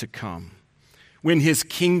him to come, when his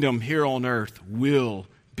kingdom here on earth will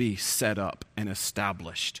be set up and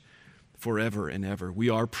established forever and ever. We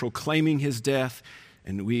are proclaiming his death,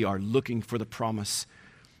 and we are looking for the promise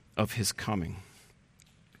of his coming.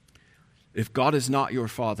 If God is not your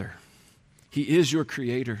Father, he is your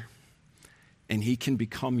Creator, and he can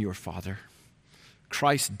become your Father.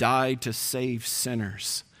 Christ died to save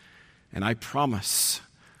sinners, and I promise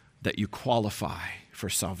that you qualify for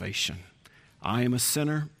salvation. I am a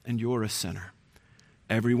sinner, and you're a sinner.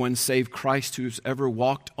 Everyone save Christ who's ever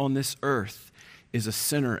walked on this earth is a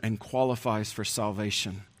sinner and qualifies for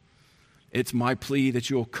salvation. It's my plea that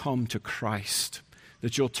you'll come to Christ,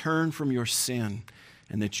 that you'll turn from your sin,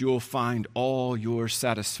 and that you'll find all your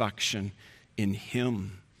satisfaction in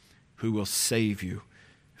him who will save you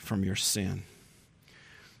from your sin.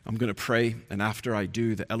 I'm going to pray, and after I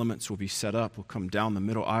do, the elements will be set up. We'll come down the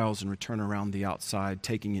middle aisles and return around the outside,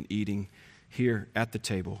 taking and eating here at the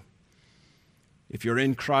table. If you're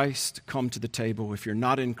in Christ, come to the table. If you're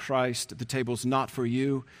not in Christ, the table's not for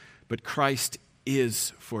you, but Christ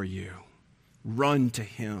is for you. Run to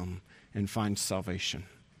him and find salvation.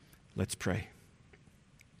 Let's pray.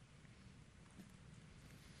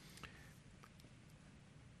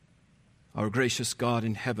 Our gracious God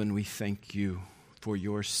in heaven, we thank you for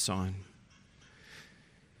your Son.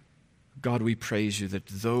 God, we praise you that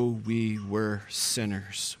though we were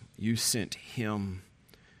sinners, you sent him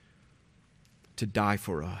to die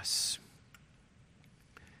for us.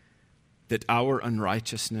 That our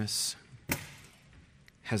unrighteousness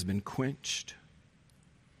has been quenched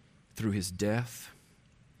through his death.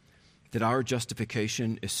 That our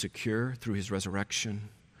justification is secure through his resurrection.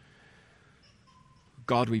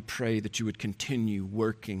 God, we pray that you would continue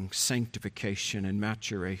working sanctification and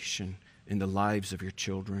maturation in the lives of your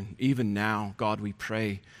children. Even now, God, we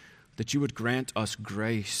pray that you would grant us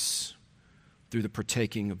grace through the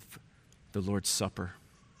partaking of the Lord's Supper.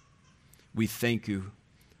 We thank you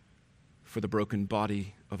for the broken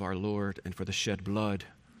body of our Lord and for the shed blood.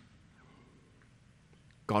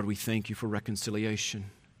 God, we thank you for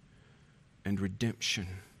reconciliation and redemption.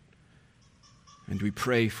 And we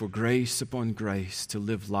pray for grace upon grace to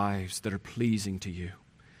live lives that are pleasing to you.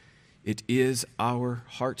 It is our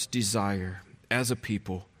heart's desire as a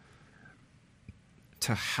people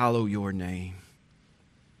to hallow your name,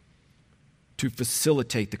 to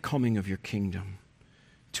facilitate the coming of your kingdom,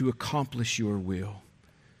 to accomplish your will,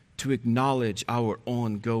 to acknowledge our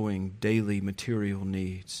ongoing daily material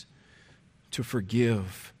needs, to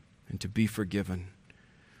forgive and to be forgiven,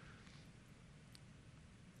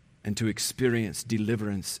 and to experience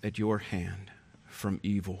deliverance at your hand from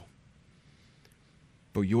evil.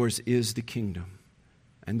 For yours is the kingdom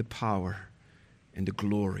and the power and the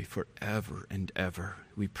glory forever and ever.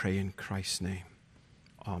 We pray in Christ's name.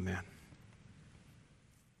 Amen.